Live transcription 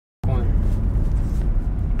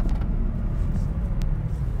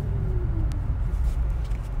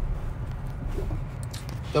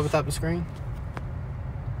Double tap the screen.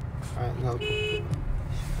 All right, no.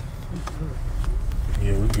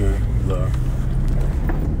 Yeah, we good. We live.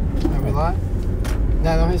 Are we live?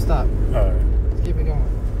 No, don't hit stop. All right. Let's keep it going.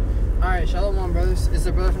 All right, Shalom, brothers. It's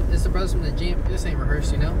the brothers from the GM. This ain't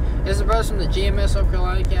rehearsed, you know. It's the brothers from the GMS North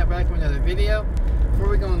Carolina camp back with another video. Before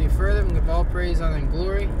we go any further, we give all praise, honor, and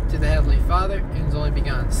glory to the Heavenly Father and His only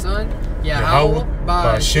begotten Son, Yahweh,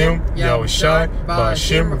 Ba'Hashem, Yahushai,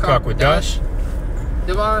 Ba'Hashem, Rakakwadash.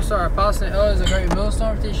 The honors to our apostles and elders, a great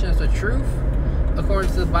millstone, teaching us the truth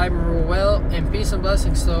according to the Bible rule well, and peace and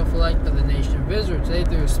blessings to the elect of the nation of Israel. Today,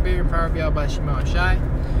 through the Spirit and power of Yahweh Ba'Hashem Yahushai,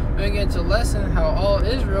 we're going to get into a lesson how all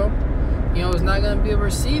Israel, is not going to be able to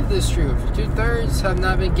receive this truth. 2/3 have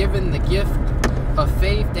not been given the gift of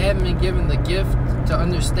faith. They haven't been given the gift to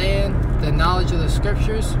understand the knowledge of the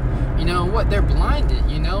scriptures. What? They're blinded,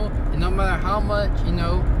 and no matter how much,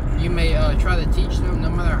 you may try to teach them, no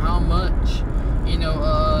matter how much, you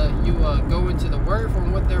go into the word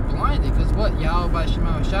from what they're blinded. Because what? Yahweh Ba'Hashem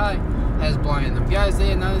Yahushai has blinded them. Get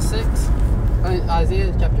Isaiah 96,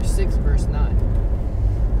 Isaiah chapter 6, verse 9.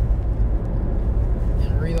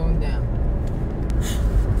 And read on down.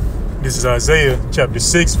 This is Isaiah chapter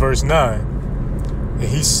 6, verse 9. And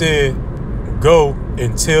he said, "Go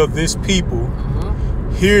and tell this people,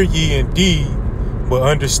 hear ye indeed, but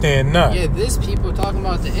understand not." Yeah, this people talking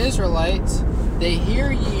about the Israelites. They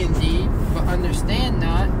hear ye indeed, but understand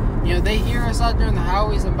not. They hear us out there in the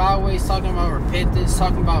highways and byways talking about repentance,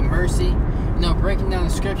 talking about mercy. Breaking down the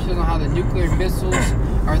scriptures on how the nuclear missiles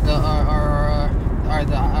are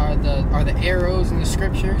the arrows in the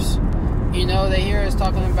scriptures. They hear us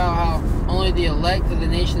talking about how only the elect of the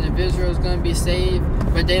nation of Israel is going to be saved,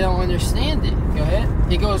 but they don't understand it. Go ahead.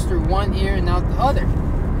 It goes through one ear and out the other.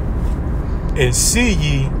 And see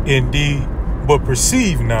ye indeed, but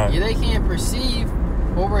perceive not. Yeah, they can't perceive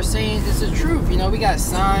what we're saying is the truth. We got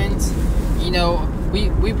signs.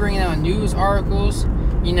 We bring out news articles,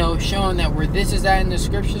 showing that where this is at in the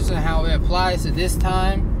scriptures and how it applies to this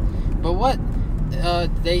time. But what?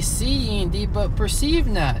 They see ye indeed, but perceive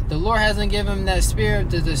not. The Lord hasn't given them that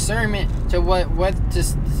spirit of discernment to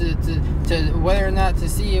to whether or not to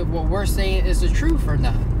see if what we're saying is the truth or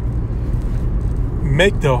not.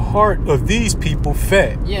 Make the heart of these people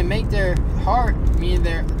fat. Yeah, make their heart, meaning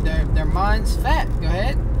their minds fat. Go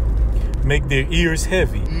ahead. Make their ears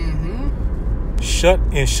heavy. Shut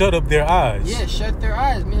up their eyes. Yeah, shut their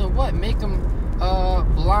eyes. Meaning what? Make them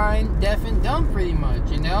blind, deaf, and dumb, pretty much.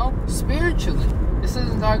 Spiritually. This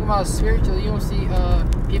isn't talking about spiritually. You don't see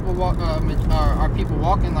people walk are people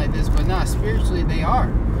walking like this, but not spiritually. They are.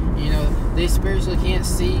 They spiritually can't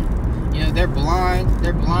see. They're blind.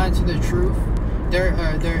 They're blind to the truth.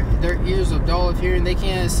 Their ears are dull of hearing. They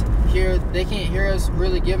can't hear. They can't hear us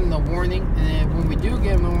really give them the warning. And then when we do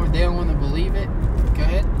give them the warning, they don't want to believe it. Go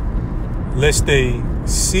ahead. Lest they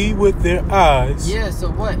see with their eyes. Yeah. So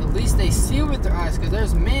what? At least they see with their eyes, because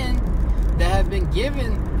there's men that have been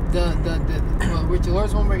given which the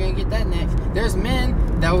Lord's one. We're gonna get that next. There's men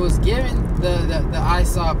that was given the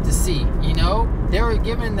eyesop to see. They were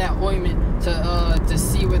given that ointment to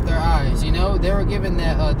see with their eyes. They were given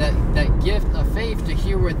that gift of faith to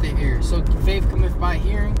hear with their ears. So faith cometh by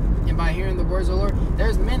hearing, and by hearing the words of the Lord.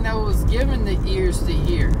 There's men that was given the ears to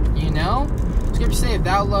hear. Scripture say, "If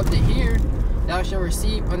thou love to hear, thou shalt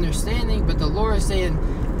receive understanding." But the Lord is saying,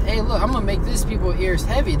 "Hey, look, I'm gonna make this people's ears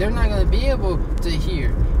heavy. They're not gonna be able to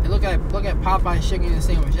hear." And look at Popeye's chicken and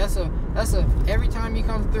sandwich. That's a every time you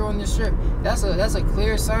come through on this strip, that's a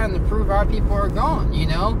clear sign to prove our people are gone.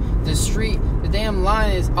 The street, the damn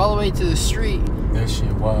line is all the way to the street. That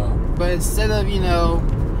shit wild. But instead of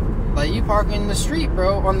like you parking in the street,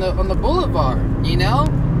 bro, on the boulevard,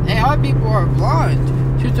 hey, our people are blind.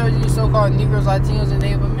 2/3 of you so-called Negroes, Latinos, and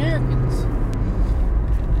Native Americans.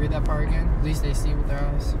 Read that part again. At least they see with their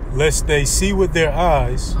eyes. Lest they see with their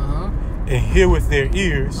eyes, and hear with their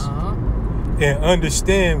ears, and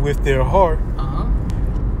understand with their heart,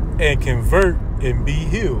 and convert and be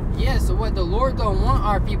healed. Yeah, so what? The Lord don't want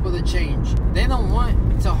our people to change. They don't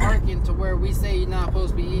want to hearken to where we say you're not supposed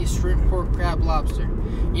to be eating shrimp, pork, crab, lobster.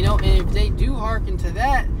 And if they do hearken to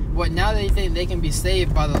that, what? Now they think they can be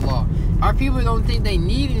saved by the law. Our people don't think they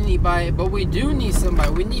need anybody, but we do need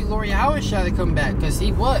somebody. We need Lord Yahushua to come back, because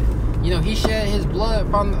he what? He shed his blood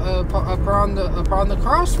upon the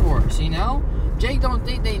cross for us. Jake don't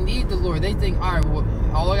think they need the Lord. They think, all right, well,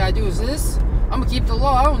 all I gotta do is this. I'm gonna keep the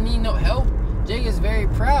law. I don't need no help. Jake is very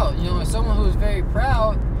proud. And someone who is very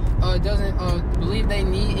proud doesn't believe they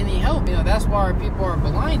need any help. That's why our people are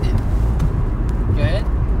blinded. Go ahead.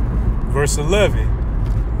 Verse 11.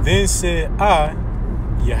 Then said I,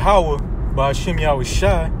 Yahweh Ba'Hashem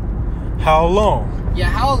Yahushai, how long? Yeah,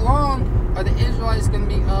 how long are the Israelites going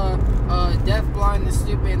to be deaf, blind, and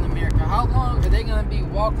stupid in America? How long are they going to be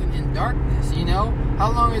walking in darkness, you know?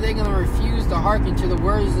 How long are they going to refuse to hearken to the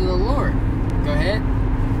words of the Lord? Go ahead.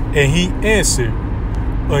 And he answered,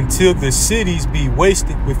 until the cities be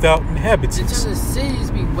wasted without inhabitants. Until the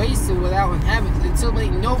cities be wasted without inhabitants. Until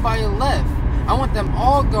ain't nobody left. I want them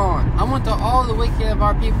all gone. I want all the wicked of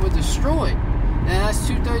our people destroyed. And that's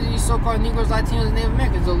 2/3 of these so-called Negroes, Latinos, and Native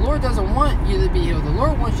Americans. The Lord doesn't want you to be healed. The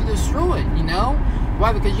Lord wants you destroyed, you know?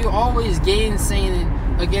 Why? Because you always gainsaying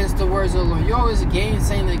against the words of the Lord. You always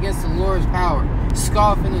gainsaying against the Lord's power.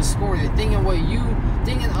 Scoffing and scorning. Thinking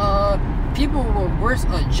people will worse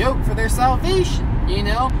a joke for their salvation, you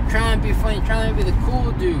know? Trying to be funny, trying to be the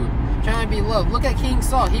cool dude, trying to be loved. Look at King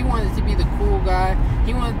Saul. He wanted to be the cool guy.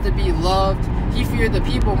 He wanted to be loved. He feared the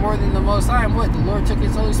people more than the Most High. And what? The Lord took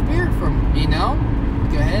his Holy Spirit from him, you know?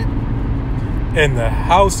 Go ahead. And the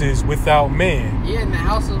houses without man. Yeah, and the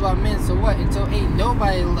house is without men. So what? Until ain't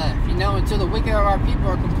nobody left, you know? Until the wicked of our people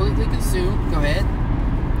are completely consumed. Go ahead.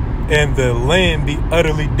 And the land be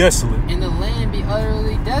utterly desolate. And the land be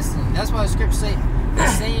utterly desolate. That's why the scriptures say, the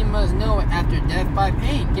same must know it after death by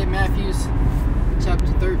pain. Get Matthew's chapter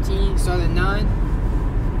 13, start at 9.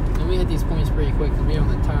 And we hit these points pretty quick because we're on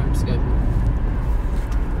the time schedule.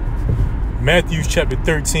 Matthew chapter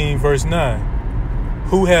 13, verse 9.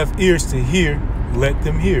 Who have ears to hear, let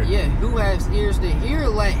them hear. Yeah, who has ears to hear,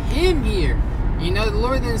 let him hear. You know, the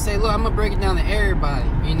Lord didn't say, look, I'm going to break it down to everybody,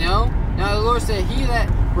 you know? Now, the Lord said, he that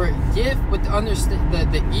were gift with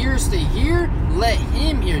the ears to hear, let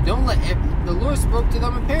him hear. Don't let... The Lord spoke to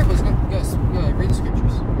them in parables. Go ahead, read the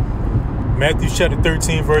scriptures. Matthew chapter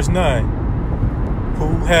 13, verse 9.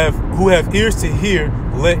 Who have ears to hear,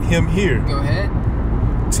 let him hear. Go ahead.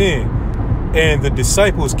 10. And the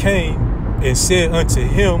disciples came and said unto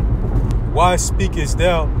him, why speakest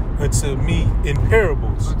thou unto me in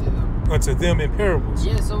parables? Unto them in parables.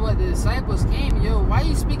 Yeah, so what? The disciples came, yo, why are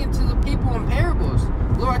you speaking to the people in parables?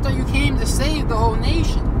 Lord, I thought you came to save the whole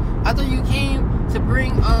nation. I thought you came to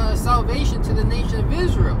bring salvation to the nation of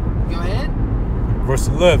Israel. Go ahead. Verse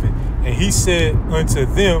 11. And he said unto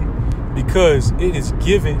them, because it is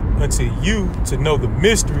given unto you to know the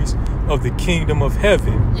mysteries of the kingdom of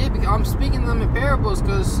heaven. Yeah, because I'm speaking to them in parables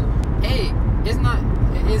because, hey,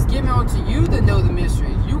 it's given unto you to know the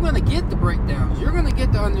mysteries. You're going to get the breakdowns. You're going to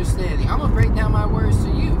get the understanding. I'm going to break down my words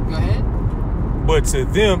to you. Go ahead. But to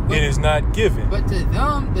them it is not given. But to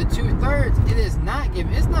them, the 2/3, it is not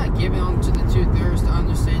given. It's not given unto the 2/3 to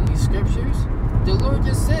understand these scriptures. The Lord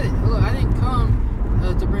just said it. Look, I didn't come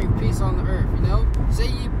to bring peace on the earth, you know? Say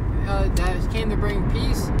you that came to bring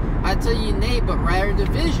peace, I tell you nay, but rather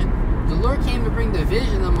division. The Lord came to bring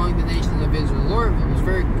division among the nations of Israel. The Lord was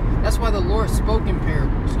that's why the Lord spoke in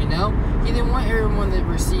parables, you know? He didn't want everyone to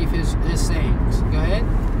receive his sayings. Go ahead.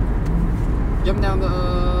 Jump down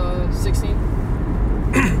to 16.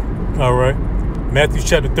 All right. Matthew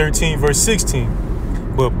chapter 13, verse 16.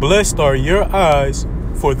 But blessed are your eyes,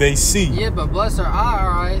 for they see. Yeah, but blessed are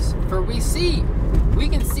our eyes, for we see. We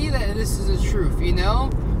can see that this is the truth, you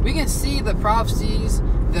know? We can see the prophecies.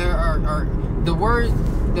 There are the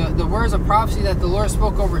words of prophecy that the Lord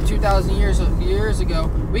spoke over 2,000 years ago.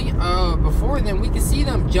 We before then, we can see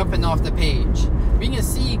them jumping off the page. We can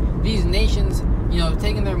see these nations, you know,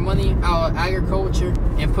 taking their money out of agriculture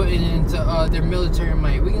and putting it into their military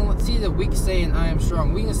might. We can see the weak saying, I am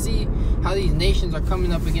strong. We can see how these nations are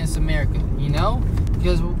coming up against America, you know?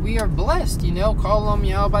 Because we are blessed, you know? Call on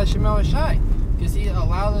Yahweh by Shemal Shai. Because he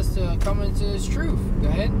allowed us to come into his truth. Go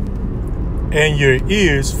ahead. And your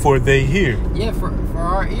ears, for they hear. Yeah, for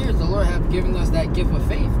our ears, the Lord hath given us that gift of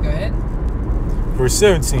faith. Go ahead. Verse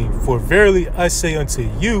 17. For verily I say unto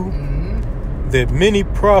you, that many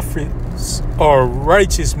prophets are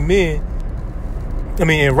righteous men.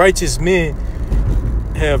 And righteous men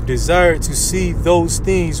have desired to see those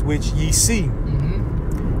things which ye see,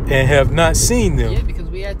 and have not seen them. Yeah, because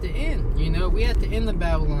we at the end, you know, we at the end of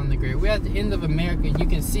Babylon the Great. We at the end of America. You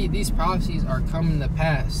can see these prophecies are coming to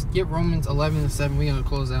pass. Get Romans 11:7. We're gonna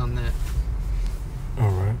close out on that. All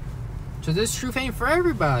right. So this truth ain't for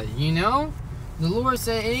everybody, you know. The Lord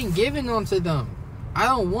said it ain't given unto them. I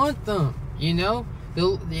don't want them, you know.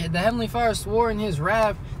 The Heavenly Father swore in His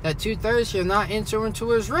wrath that 2/3 shall not enter into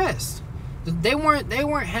His rest. They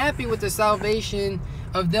weren't happy with the salvation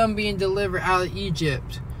of them being delivered out of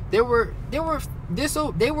Egypt. They were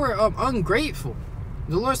ungrateful.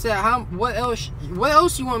 The Lord said, what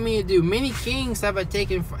else you want me to do? Many kings have I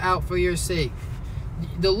taken out for your sake.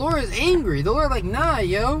 The Lord is angry. The Lord like, nah,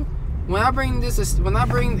 yo. When I bring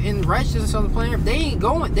in righteousness on the planet, they ain't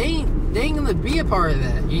gonna be a part of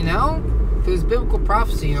that, you know? Because it's biblical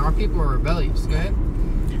prophecy, and our people are rebellious. Go ahead.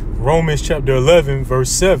 Romans chapter 11, verse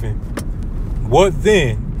 7. What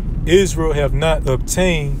then? Israel have not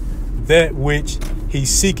obtained that which he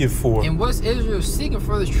seeketh for. And what's Israel seeking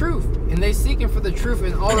for? The truth. And they seeking for the truth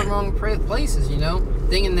in all the wrong places, you know?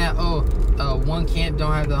 Thinking that, one camp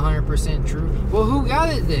don't have the 100% truth. Well, who got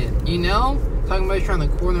it then? You know? Talking about trying to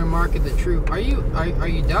corner market the truth. Are you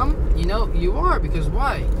dumb? You know, you are. Because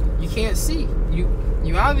why? You can't see.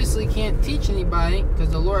 You obviously can't teach anybody because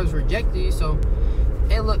the Lord has rejected you. So,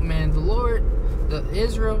 hey, look, man, the Lord, the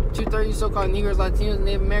Israel, 230 so-called Negroes, Latinos,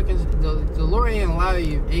 Native Americans, the Lord ain't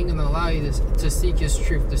gonna allow you to seek His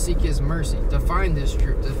truth, to seek His mercy, to find His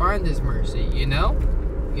truth, to find His mercy. You know?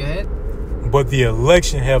 Go ahead. But the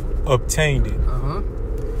election have obtained it.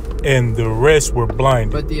 And the rest were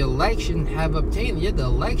blinded. But the election have obtained it. Yeah, the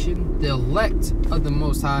elect of the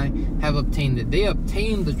Most High have obtained it. They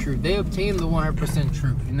obtained the truth. They obtained the 100%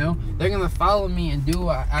 truth, you know? They're going to follow me and do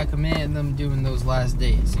what I command them to do in those last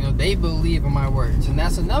days. You know, they believe in my words. And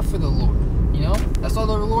that's enough for the Lord, you know? That's all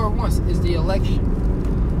the Lord wants is the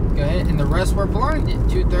election. Go ahead. And the rest were blinded.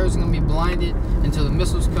 2/3 are going to be blinded until the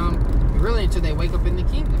missiles come. Really, until they wake up in the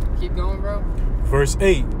kingdom. Keep going, bro. Verse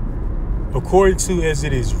 8. According to as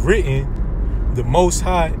it is written, the Most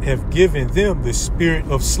High have given them the spirit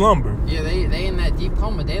of slumber. Yeah, they in that deep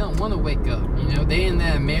coma. They don't want to wake up. You know, they in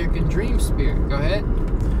that American dream spirit. Go ahead.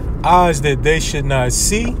 Eyes that they should not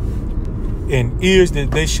see, and ears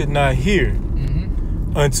that they should not hear.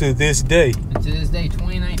 Unto this day. Unto this day,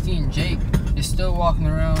 2019, Jake is still walking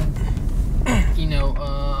around, you know,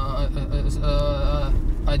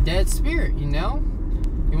 a dead spirit, you know?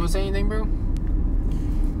 You want to say anything, bro?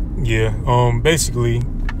 Yeah, basically,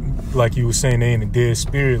 like you were saying, they in a dead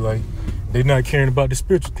spirit. Like, they're not caring about the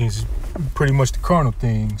spiritual things. It's pretty much the carnal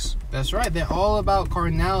things. That's right. They're all about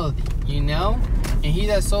carnality, you know? And he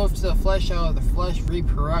that soweth to the flesh out of the flesh reap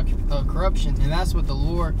corruption. And that's what the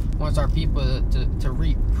Lord wants our people to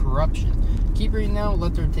reap, corruption. Keep reading now.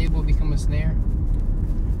 Let their table become a snare.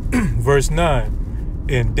 Verse 9.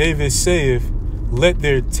 And David saith, let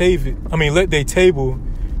their table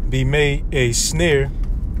be made a snare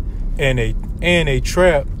and a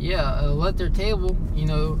trap. Yeah, let their table, you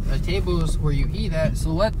know, a table is where you eat at.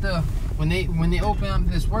 So when they open up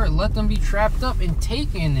this word, let them be trapped up and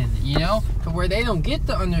taken in it, you know, to where they don't get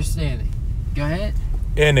the understanding. Go ahead.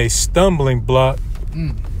 And a stumbling block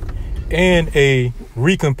and a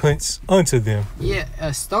recompense unto them. Yeah,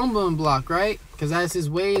 a stumbling block, right? Because as his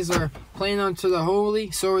ways are plain unto the holy,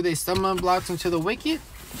 so are they stumbling blocks unto the wicked.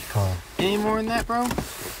 Any more in that, bro?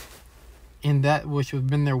 In that which would have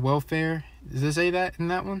been their welfare. Does it say that in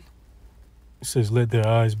that one? It says, let their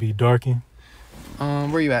eyes be darkened.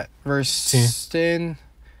 Where you at? Verse 10.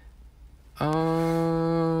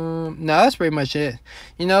 No, that's pretty much it.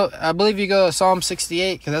 You know, I believe you go to Psalm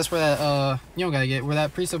 68, because that's where that, you don't gotta get, where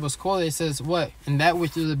that precept was quoted. It says, what? And that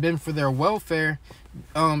which would have been for their welfare,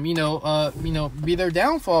 be their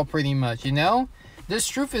downfall pretty much, you know? This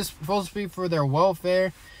truth is supposed to be for their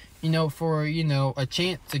welfare, you know, for, you know, a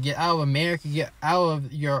chance to get out of America, get out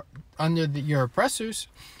of your oppressors.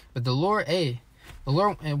 But the Lord, the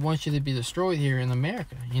Lord wants you to be destroyed here in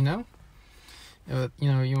America, you know?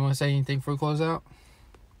 You want to say anything for a closeout?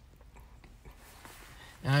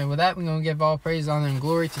 All right, with that, we're going to give all praise, honor, and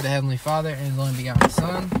glory to the Heavenly Father and His only begotten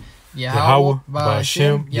Son, Yahweh,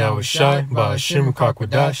 Ba'Hashem, Yahushai, Ba'Hashem,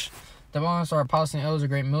 Kakwadash. The bonus, our apostles and elders, a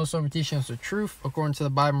great millstone for teaching us the truth according to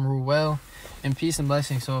the Bible, and rule well, and peace and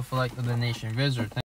blessings so for like the nation of Israel.